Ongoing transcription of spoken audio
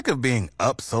of being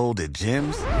upsold at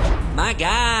gyms? My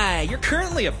guy, you're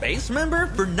currently a base member?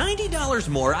 For $90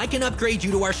 more, I can upgrade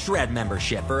you to our Shred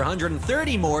membership. For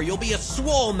 $130 more, you'll be a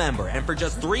Swole member. And for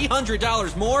just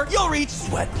 $300 more, you'll reach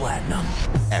Sweat Platinum.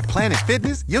 At Planet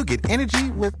Fitness, you'll get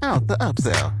energy without the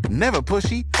upsell. Never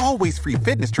pushy, always free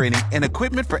fitness training and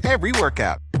equipment for every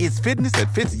workout. It's fitness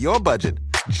that fits your budget.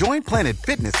 Join Planet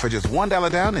Fitness for just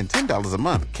 $1 down and $10 a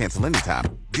month. Cancel anytime.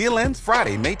 Deal ends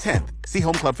Friday, May 10th. See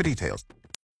Home Club for details.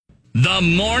 The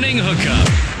Morning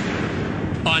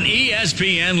Hookup on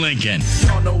ESPN Lincoln.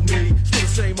 Y'all know me, still the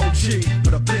same OG,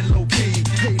 but I've been low-key.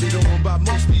 Hated on by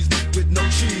most of these with no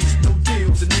cheese, no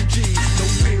deals and no G's, no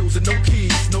bills and no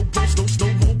keys, no boats, no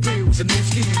snowmobiles and no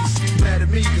skis. Mad at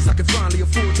me because I can finally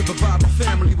afford to provide my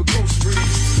family with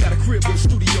groceries. Got a crib with a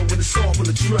studio and it's all full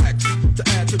of tracks to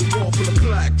add to the wall full of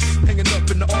plaques. Hanging up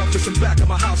in the office and back of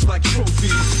my house like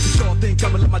trophies. Y'all think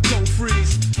I'ma let my dough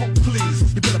freeze? Oh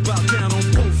please, you better bow down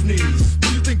on both knees.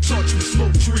 Who you think taught you to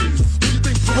smoke trees?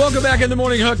 Welcome back in the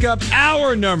Morning Hookup,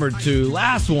 hour number 2,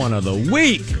 last one of the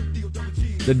week.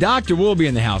 The doctor will be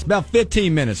in the house about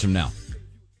 15 minutes from now.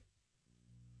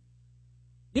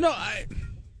 You know, I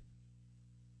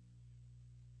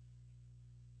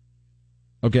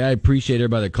appreciate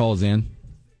everybody that calls in,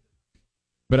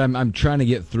 but I'm trying to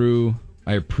get through.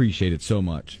 I appreciate it so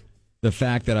much. The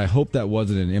fact that I hope that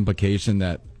wasn't an implication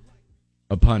that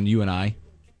upon you and I,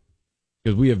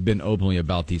 because we have been openly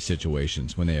about these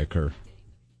situations when they occur.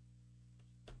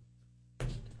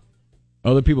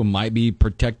 Other people might be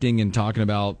protecting and talking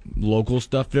about local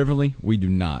stuff differently. We do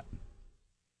not.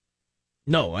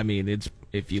 No, I mean, it's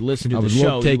if you listen to I the was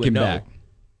show, taken you would know. back.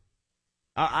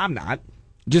 I'm not.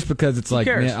 Just because it's like,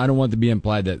 man, I don't want to be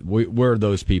implied that we're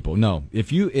those people. No,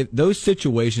 if those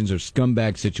situations are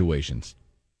scumbag situations,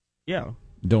 yeah,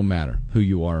 don't matter who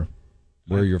you are,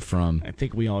 where you're from. I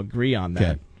think we all agree on that.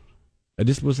 Okay. I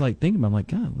just was like thinking, I'm like,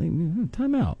 God,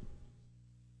 time out.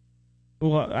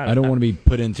 Well, I don't want to be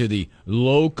put into the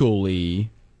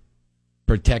locally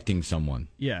protecting someone.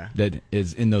 Yeah, that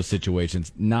is in those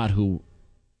situations, not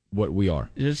what we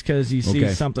are. Just because you see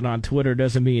something on Twitter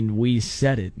doesn't mean we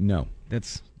said it. No, I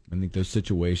think those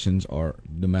situations are,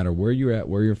 no matter where you're at,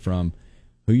 where you're from,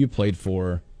 who you played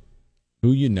for,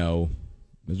 who you know,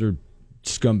 those are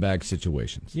scumbag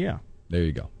situations. Yeah, there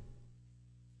you go.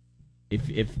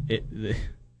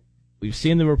 We've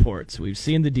seen the reports, we've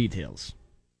seen the details.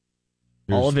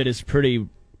 All of it is pretty...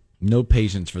 No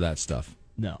patience for that stuff.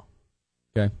 No.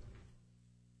 Okay?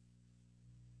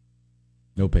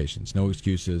 No patience. No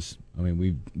excuses. I mean,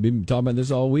 we've been talking about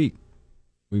this all week.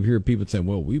 We hear people saying,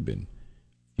 well, we've been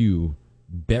a few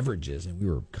beverages and we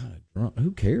were kind of drunk.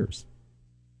 Who cares?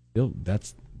 Still,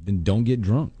 then don't get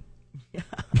drunk. Yeah.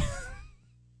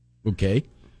 Okay?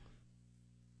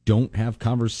 Don't have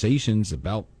conversations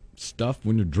about stuff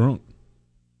when you're drunk.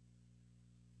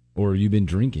 Or you've been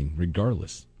drinking,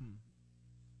 regardless.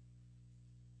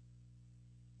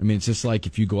 I mean, it's just like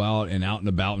if you go out and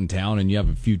about in town and you have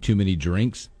a few too many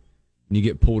drinks and you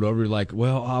get pulled over, you're like,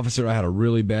 well, officer, I had a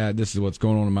really bad, this is what's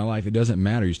going on in my life. It doesn't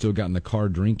matter. You still got in the car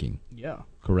drinking. Yeah.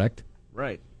 Correct?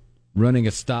 Right. Running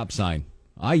a stop sign.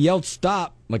 I yelled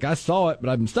stop, like I saw it, but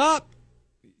I'm stop.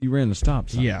 You ran the stop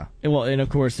sign. Yeah. And of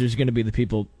course, there's going to be the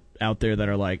people out there that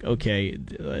are like, okay,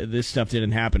 this stuff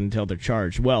didn't happen until they're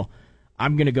charged. Well,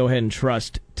 I'm going to go ahead and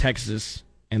trust Texas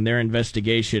and their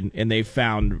investigation, and they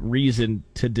found reason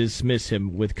to dismiss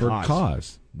him with cause. For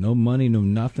cause. No money, no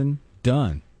nothing.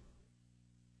 Done.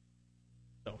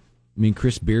 So. I mean,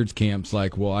 Chris Beard's camp's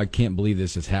like, well, I can't believe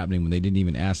this is happening when they didn't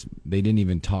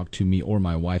even talk to me or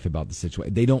my wife about the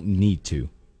situation. They don't need to.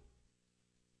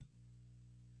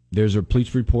 There's a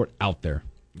police report out there.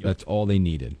 Yep. That's all they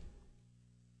needed.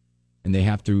 And they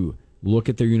have to look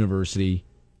at their university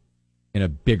in a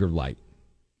bigger light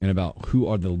and about who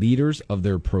are the leaders of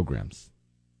their programs.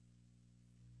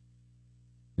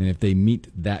 And if they meet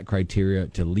that criteria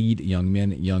to lead young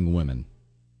men, young women,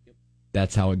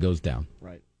 that's how it goes down.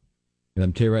 Right. And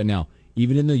I'm telling you right now,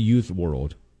 even in the youth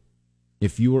world,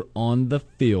 if you are on the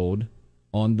field,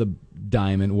 on the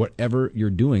diamond, whatever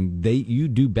you're doing, you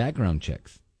do background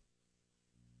checks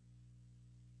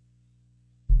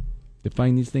to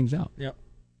find these things out. Yep.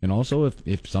 And also,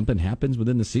 if something happens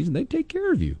within the season, they take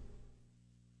care of you.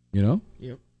 You know?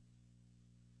 Yep.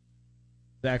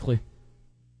 Exactly.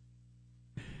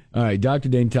 All right, Dr.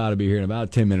 Dane Todd will be here in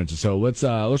about 10 minutes or so. Let's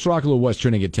rock a little West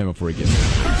Trending at 10 before he gets there.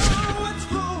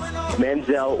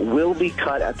 Manziel will be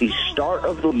cut at the start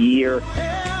of the year.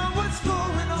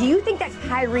 Do you think that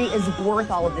Kyrie is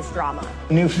worth all of this drama?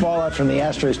 New fallout from the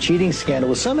Astros cheating scandal,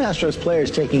 with some Astros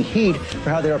players taking heat for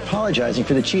how they're apologizing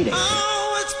for the cheating. Here's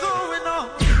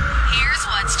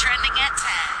what's trending at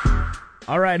 10.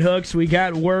 All right, Hooks, we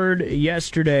got word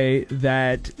yesterday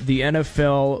that the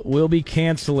NFL will be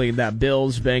canceling that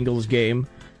Bills-Bengals game.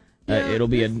 It'll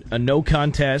be a no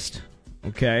contest,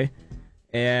 okay?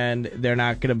 And they're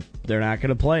not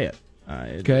gonna play it.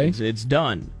 Okay. It's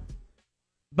done.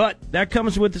 But that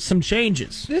comes with some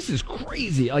changes. This is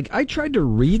crazy. Like, I tried to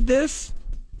read this.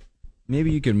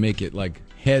 Maybe you can make it like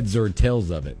heads or tails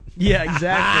of it. Yeah,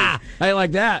 exactly. I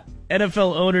like that.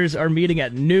 NFL owners are meeting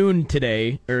at noon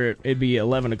today, or it'd be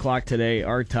 11 o'clock today,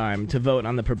 our time, to vote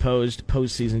on the proposed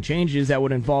postseason changes that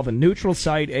would involve a neutral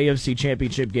site AFC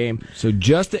Championship game. So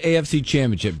just the AFC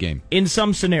Championship game. In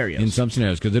some scenarios.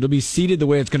 Because it'll be seeded the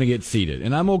way it's going to get seeded.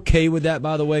 And I'm okay with that,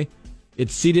 by the way.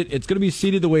 It's seeded. It's going to be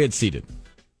seeded the way it's seeded.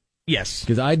 Yes.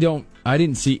 Because I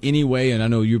didn't see any way, and I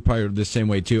know you're probably the same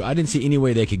way too, I didn't see any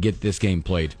way they could get this game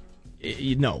played.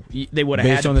 No, they would have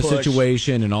had to based on the push.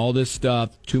 situation and all this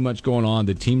stuff, too much going on.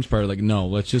 The team's probably like, no,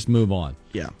 let's just move on.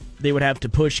 Yeah, they would have to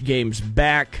push games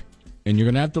back, and you're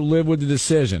gonna have to live with the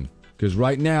decision because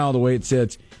right now, the way it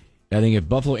sits, I think if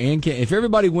Buffalo and if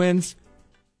everybody wins,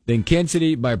 then Kansas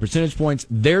City by percentage points,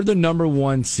 they're the number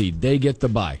 1 seed. They get the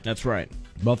bye. That's right.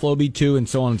 Buffalo be 2, and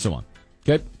so on and so on.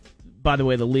 Okay. By the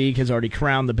way, the league has already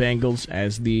crowned the Bengals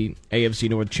as the AFC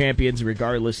North champions,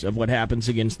 regardless of what happens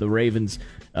against the Ravens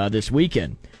this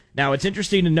weekend. Now, it's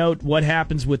interesting to note what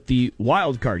happens with the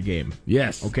wild card game.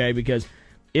 Yes. Okay, because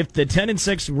if the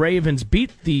 10-6 Ravens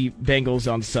beat the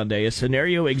Bengals on Sunday, a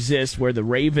scenario exists where the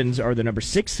Ravens are the number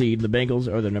 6 seed and the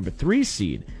Bengals are the number 3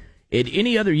 seed. In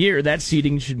any other year, that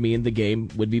seeding should mean the game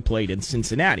would be played in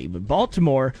Cincinnati. But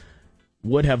Baltimore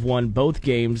would have won both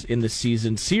games in the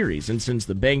season series. And since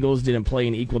the Bengals didn't play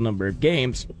an equal number of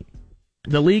games,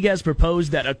 the league has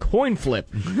proposed that a coin flip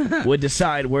would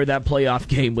decide where that playoff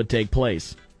game would take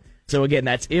place. So again,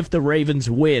 that's if the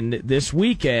Ravens win this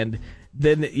weekend,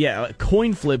 then a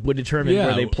coin flip would determine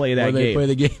where they play that game. Where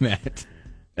they play the game at.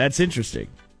 That's interesting.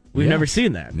 We've never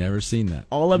seen that. Never seen that.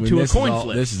 All up to a coin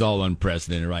flip. This is all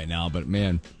unprecedented right now, but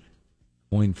man,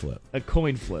 coin flip. A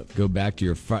coin flip. Go back to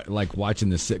your like watching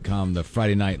the sitcom, the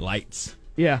Friday Night Lights.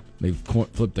 Yeah. They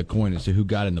flipped the coin and see who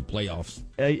got in the playoffs.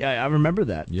 I remember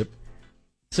that. Yep.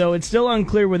 So it's still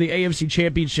unclear where the AFC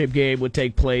Championship game would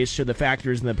take place should the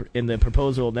factors in the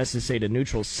proposal necessitate a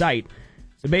neutral site.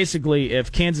 So basically,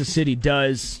 if Kansas City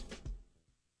does,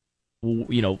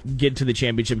 get to the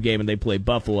championship game and they play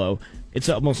Buffalo, it's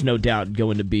almost no doubt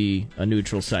going to be a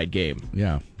neutral site game.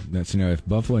 Yeah, that's if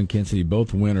Buffalo and Kansas City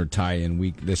both win or tie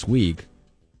in this week,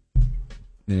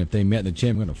 then if they met in the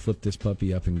champ, I'm going to flip this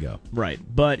puppy up and go. Right,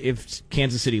 but if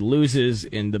Kansas City loses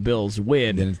and the Bills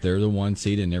win, then they're the 1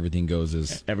 seed and everything goes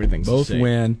as everything's both the same.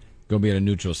 win. Going to be at a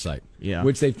neutral site. Yeah,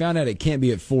 which they found out it can't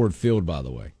be at Ford Field, by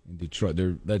the way, in Detroit.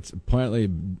 That's apparently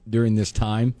during this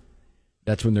time.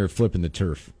 That's when they're flipping the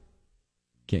turf.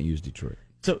 Can't use Detroit.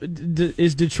 So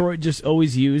is Detroit just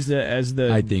always used as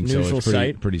the I think neutral so. It's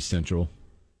site? Pretty central.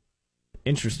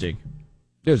 Interesting.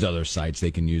 There's other sites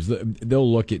they can use. They'll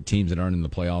look at teams that aren't in the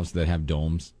playoffs that have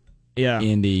domes. Yeah.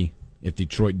 Indy. If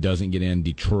Detroit doesn't get in,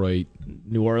 Detroit.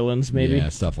 New Orleans, maybe? Yeah,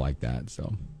 stuff like that.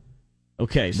 So.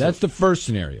 Okay. So that's the first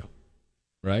scenario,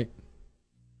 right?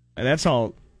 That's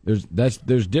all. There's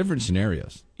different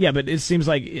scenarios. Yeah, but it seems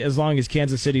like as long as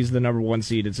Kansas City's the number 1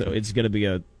 seed, it's going to be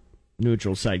a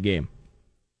neutral site game.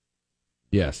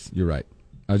 Yes, you're right.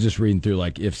 I was just reading through,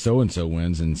 like, if so-and-so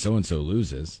wins and so-and-so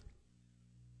loses.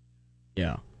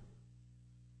 Yeah.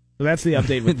 So that's the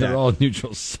update with They're that. all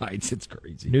neutral sites. It's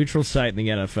crazy. Neutral site in the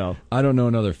NFL. I don't know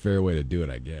another fair way to do it,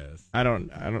 I guess. I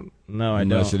don't know.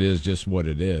 Unless it is just what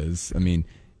it is. I mean,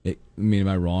 am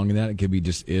I wrong in that? It could be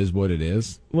just is what it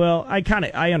is? Well,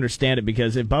 I understand it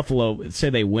because if Buffalo, say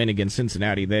they win against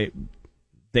Cincinnati,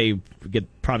 they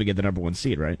probably get the number 1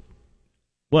 seed, right?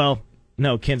 Well,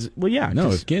 no, Kansas. Well, yeah.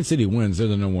 No, if Kansas City wins, they're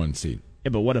the number 1 seed.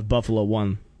 Yeah, but what if Buffalo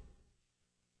won?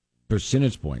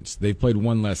 Percentage points. They've played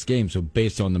 1 less game, so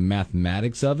based on the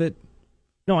mathematics of it.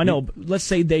 No, I know. But let's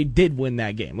say they did win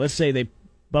that game. Let's say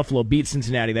Buffalo beat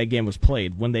Cincinnati. That game was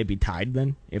played. Wouldn't they be tied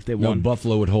then if they won? No,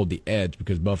 Buffalo would hold the edge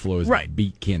because Buffalo is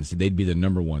beat Kansas City. They'd be the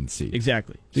number 1 seed.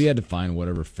 Exactly. So you had to find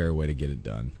whatever fair way to get it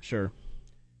done. Sure.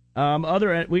 We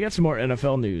got some more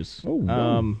NFL news.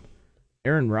 Oh,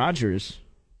 Aaron Rodgers.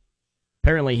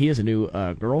 Apparently, he has a new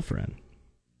girlfriend.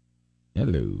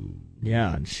 Hello.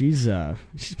 Yeah, and she's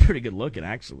pretty good looking,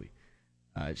 actually.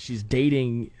 She's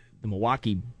dating the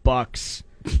Milwaukee Bucks,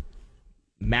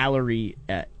 Mallory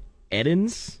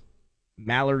Edens.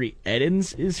 Mallory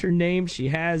Edens is her name. She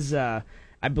has, I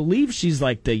believe, she's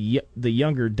like the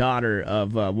younger daughter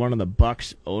of one of the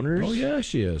Bucks owners. Oh yeah,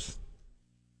 she is.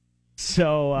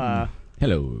 So,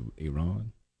 hello,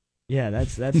 Aaron. Yeah,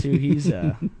 that's who he's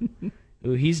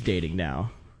who he's dating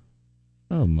now.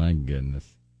 Oh, my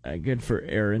goodness. Good for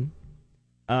Aaron.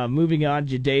 Moving on,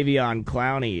 Jadeveon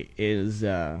Clowney is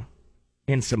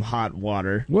in some hot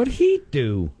water. What'd he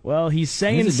do? Well, he's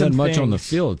saying He hasn't some done much things. on the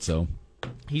field, so.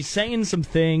 He's saying some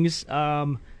things.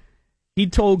 He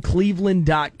told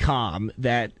Cleveland.com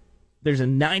that there's a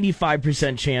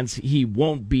 95% chance he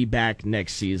won't be back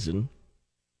next season.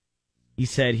 He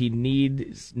said he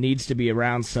needs to be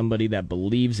around somebody that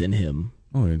believes in him.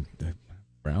 Oh, the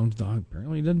Browns dog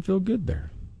apparently doesn't feel good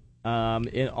there.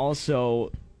 And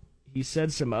also, he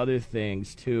said some other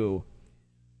things, too.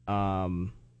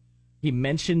 He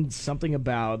mentioned something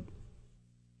about...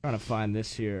 I'm trying to find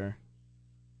this here.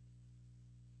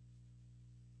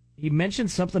 He mentioned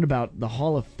something about the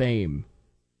Hall of Fame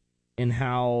and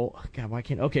how... God, why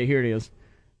can't... Okay, here it is.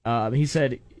 He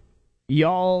said, you're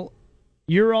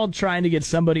all trying to get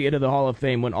somebody into the Hall of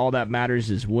Fame when all that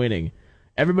matters is winning.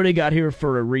 Everybody got here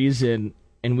for a reason,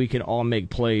 and we can all make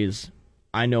plays.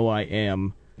 I know I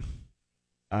am.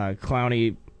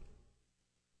 Clowney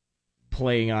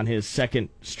playing on his second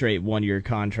straight one-year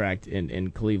contract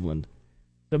in Cleveland.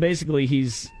 So basically,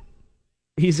 he's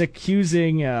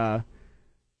accusing the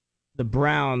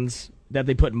Browns that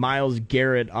they put Myles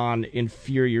Garrett on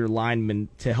inferior linemen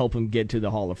to help him get to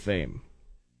the Hall of Fame.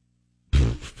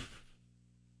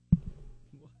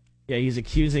 Yeah, he's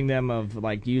accusing them of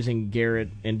like using Garrett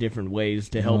in different ways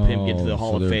to help him get to the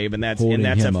Hall of Fame, and that's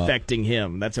affecting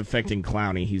him. That's affecting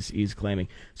Clowney. He's claiming.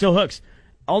 So Hooks,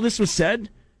 all this was said,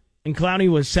 and Clowney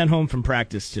was sent home from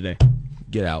practice today.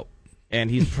 Get out.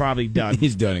 And he's probably done.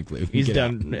 He's done in Cleveland. He's Get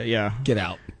done. out. Yeah. Get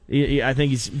out. I think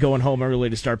he's going home early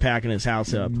to start packing his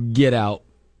house up. Get out.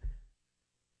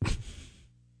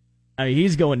 I mean,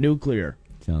 he's going nuclear.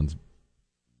 Sounds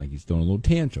like he's throwing a little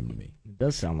tantrum to me. It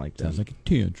does sound like that. Sounds like a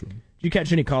tantrum. Did you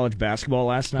catch any college basketball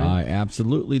last night? I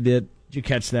absolutely did. Did you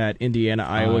catch that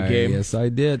Indiana-Iowa game? Yes, I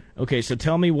did. Okay, so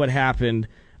tell me what happened.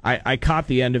 I caught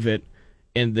the end of it,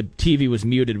 and the TV was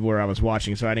muted where I was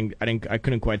watching, so I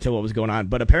couldn't quite tell what was going on.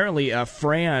 But apparently,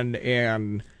 Fran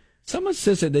and some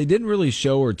assistant, they didn't really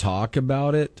show or talk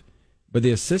about it, but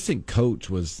the assistant coach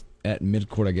was at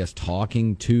midcourt, I guess,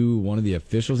 talking to one of the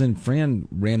officials, and Fran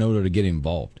ran over to get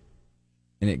involved,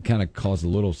 and it kind of caused a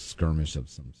little skirmish of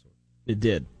some sort. It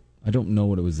did. I don't know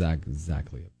what it was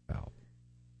exactly about.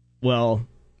 Well,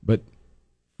 but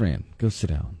Fran, go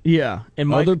sit down. Yeah,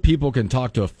 and other people can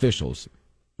talk to officials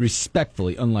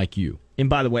respectfully, unlike you. And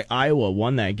by the way, Iowa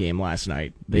won that game last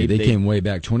night. They came way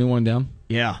back, 21 down.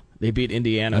 Yeah, they beat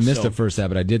Indiana. I missed the first half,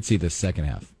 but I did see the second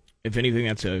half. If anything,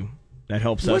 that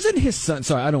helps us. Wasn't his son?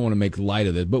 Sorry, I don't want to make light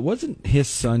of this, but wasn't his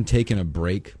son taking a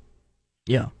break?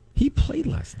 Yeah. He played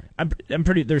last night. I'm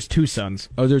pretty. There's two sons.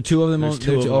 Oh, there are two of them. There's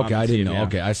two of them okay, on I the didn't team, know. yeah.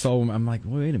 Okay, I saw him. I'm like,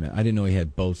 wait a minute. I didn't know he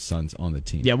had both sons on the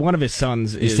team. Yeah, one of his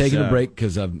sons He's is taking a break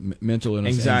because of mental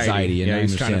illness, anxiety, and yeah, I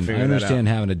he's trying to understand. figure I that understand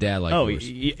out. having a dad like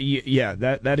yours. Yeah,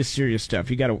 that is serious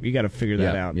stuff. You got to figure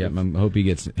that out. Yeah, I hope he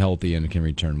gets healthy and can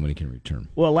return when he can return.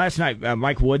 Well, last night,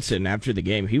 Mike Woodson, after the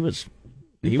game, he was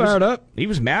fired up. He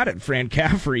was mad at Fran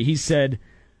Caffrey. He said,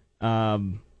 "I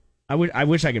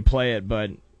wish I could play it,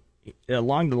 but."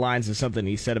 Along the lines of something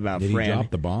he said about Did Fran. Did he drop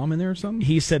the bomb in there or something?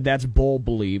 He said that's bull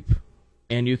bleep,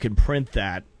 and you can print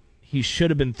that. He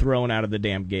should have been thrown out of the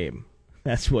damn game.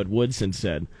 That's what Woodson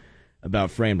said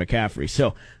about Fran McCaffrey.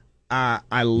 So I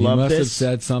love this. He must have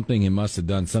said something. He must have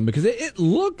done something because it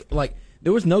looked like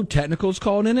there was no technicals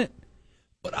called in it.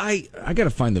 But I got to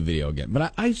find the video again.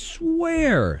 But I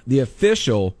swear the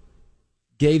official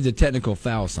gave the technical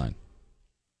foul sign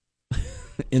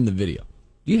in the video.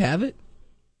 Do you have it?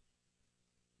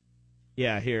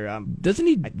 Yeah, here. Doesn't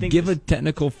he give a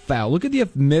technical foul? Look at the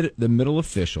middle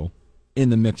official in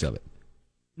the mix of it.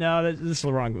 No, this is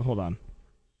the wrong. Hold on.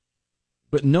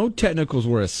 But no technicals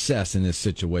were assessed in this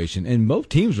situation, and both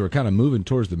teams were kind of moving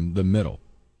towards the middle.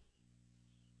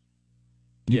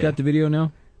 You got the video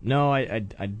now? No, I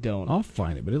don't. I'll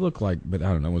find it, but it looked like, but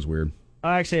I don't know, it was weird.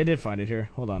 Actually, I did find it here.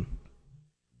 Hold on.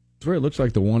 It's where it looks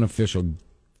like the one official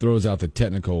throws out the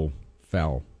technical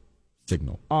foul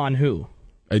signal. On who?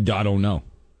 I don't know.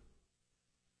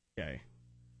 Okay.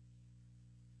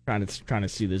 Trying to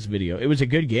see this video. It was a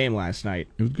good game last night.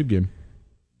 It was a good game.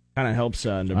 Kind of helps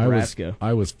Nebraska.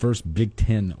 I was first Big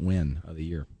Ten win of the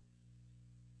year.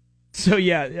 So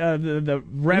yeah, the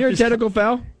ref. Your technical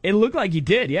foul? It looked like he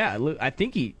did. Yeah, I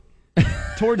think he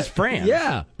towards Fran.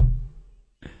 Yeah.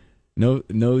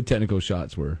 No technical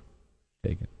shots were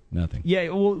taken. Nothing. Yeah,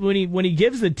 well, when he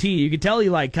gives the tee, you can tell he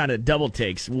like kind of double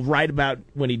takes right about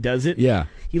when he does it. Yeah.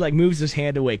 He like moves his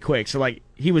hand away quick. So like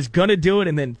he was gonna do it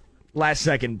and then last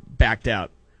second backed out.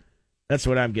 That's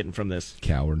what I'm getting from this.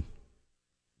 Coward.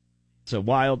 So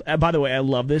wild. By the way, I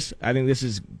love this. I think this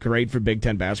is great for Big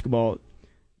Ten basketball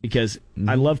because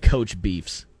I love coach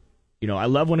beefs. You know, I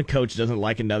love when a coach doesn't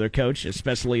like another coach,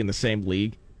 especially in the same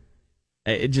league.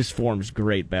 It just forms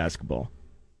great basketball.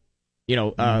 You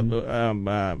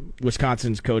know,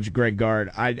 Wisconsin's coach Greg Gard.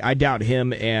 I doubt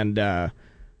him and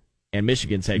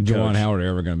Michigan's head coach Juwan Howard are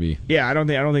ever going to be. Yeah, I don't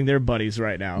think they're buddies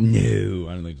right now. No,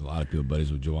 I don't think there's a lot of people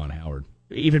buddies with Juwan Howard.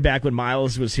 Even back when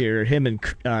Miles was here, him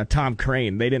and Tom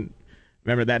Crane, they didn't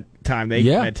remember that time they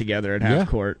met together at half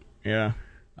court. Yeah,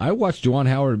 I watched Juwan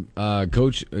Howard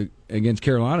coach against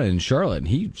Carolina in Charlotte, and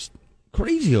he's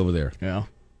crazy over there. Yeah,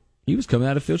 he was coming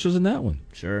out officials in that one.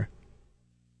 Sure,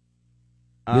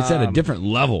 it's at a different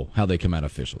level how they come out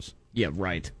officials. Yeah,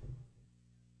 right.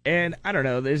 And I don't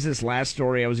know. There's this last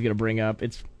story I was going to bring up.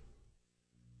 It's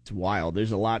wild.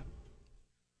 There's a lot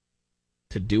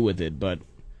to do with it, but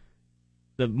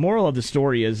the moral of the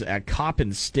story is at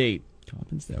Coppin State.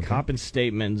 Coppin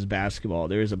State men's basketball.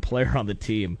 There is a player on the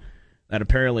team that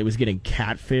apparently was getting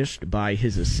catfished by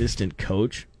his assistant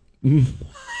coach.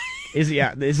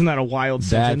 Isn't that a wild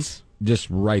sentence? Just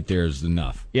right there is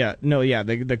enough. Yeah, no, yeah.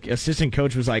 The assistant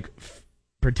coach was like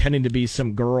pretending to be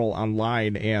some girl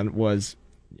online and was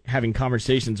having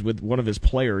conversations with one of his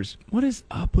players. What is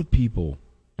up with people?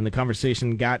 And the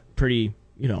conversation got pretty,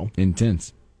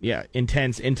 intense. Yeah,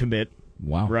 intense, intimate.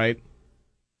 Wow. Right?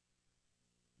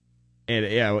 And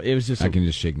yeah, it was just I can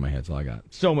just shake my head. That's all I got.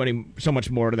 So much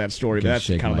more to that story, but that's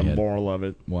kind of the moral of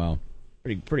it. Wow.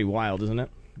 Pretty wild, isn't it?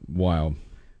 Wild.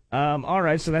 All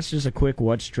right, so that's just a quick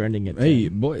what's trending at 10. Hey,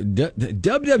 boy,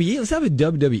 WWE. Let's have a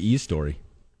WWE story.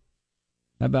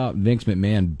 How about Vince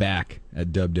McMahon back at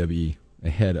WWE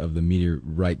ahead of the media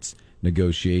rights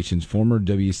negotiations? Former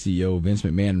WCO Vince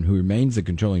McMahon, who remains the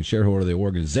controlling shareholder of the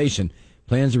organization,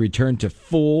 plans to return to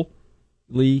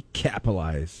fully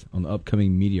capitalize on the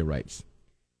upcoming media rights.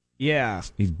 Yeah.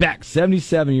 He's back,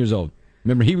 77 years old.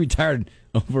 Remember, he retired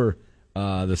over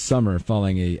the summer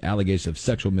following a allegation of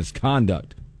sexual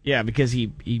misconduct. Yeah, because the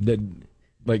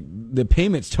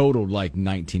payments totaled like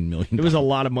 $19 million. It was a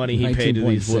lot of money he paid to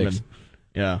these women.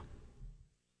 Yeah.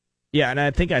 Yeah, and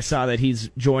I think I saw that he's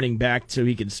joining back so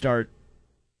he can start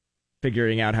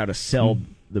figuring out how to sell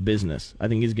the business. I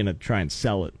think he's going to try and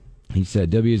sell it. He said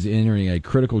W is entering a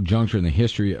critical juncture in the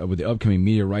history with the upcoming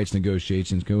media rights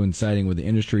negotiations coinciding with the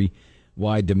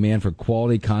industry-wide demand for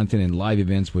quality content and live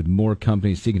events, with more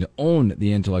companies seeking to own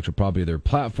the intellectual property of their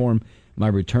platform. My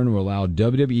return will allow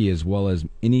WWE as well as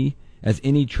any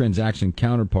transaction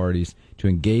counterparties to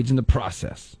engage in the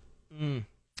process.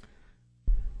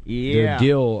 Yeah. Their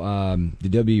deal, the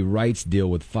WWE rights deal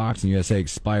with Fox and USA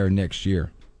expire next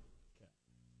year.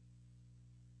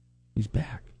 He's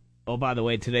back. Oh, by the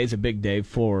way, today's a big day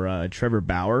for Trevor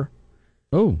Bauer.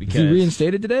 Oh, is he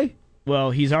reinstated today?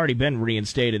 Well, he's already been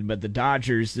reinstated, but the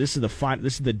Dodgers. This is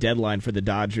the deadline for the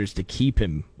Dodgers to keep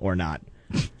him or not.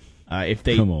 If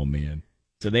they come on, man.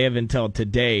 So they have until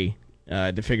today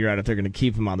to figure out if they're going to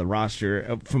keep him on the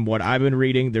roster. From what I've been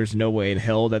reading, there's no way in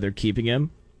hell that they're keeping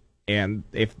him. And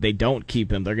if they don't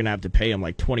keep him, they're going to have to pay him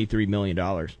like $23 million.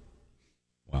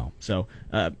 Wow. So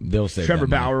they'll say Trevor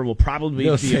Bauer will probably be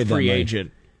a free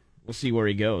agent. We'll see where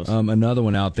he goes. Another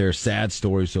one out there, sad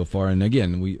story so far. And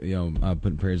again, we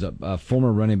putting prayers up.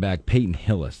 Former running back Peyton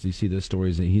Hillis. Do you see this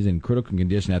story? He's in critical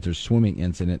condition after a swimming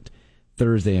incident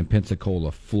Thursday in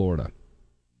Pensacola, Florida.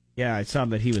 Yeah, I saw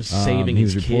that he was saving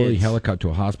his kids. He was reportedly helicoptered to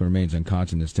a hospital, remains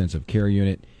unconscious in the intensive care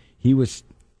unit. He was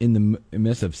in the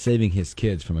midst of saving his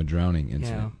kids from a drowning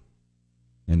incident.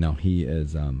 Yeah. And now he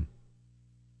is in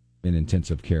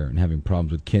intensive care and having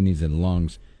problems with kidneys and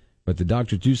lungs. But the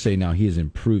doctors do say now he is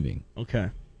improving. Okay.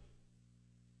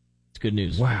 It's good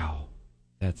news. Wow.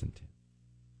 That's intense.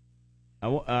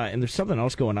 And there's something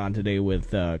else going on today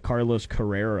with Carlos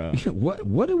Carrera.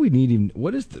 What do we need him?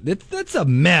 What is that's a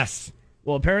mess.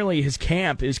 Well, apparently his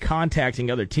camp is contacting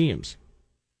other teams.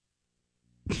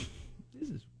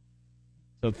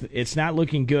 So it's not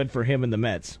looking good for him and the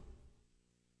Mets.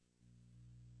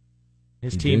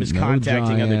 His team is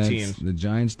contacting other teams. The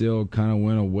Giants deal kind of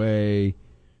went away.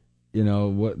 You know,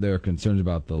 what their concerns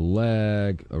about the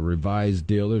leg, a revised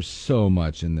deal. There's so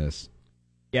much in this.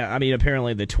 Yeah, I mean,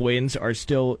 apparently the Twins are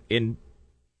still in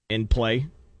play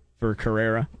for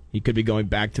Carrera. He could be going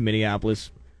back to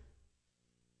Minneapolis.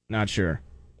 Not sure.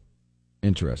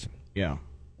 Interesting. Yeah.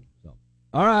 So,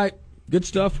 all right. Good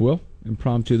stuff, Will.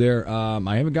 Impromptu there.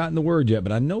 I haven't gotten the word yet,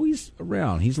 but I know he's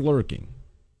around. He's lurking.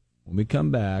 When we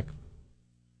come back,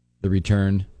 the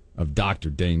return of Dr.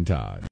 Dane Todd.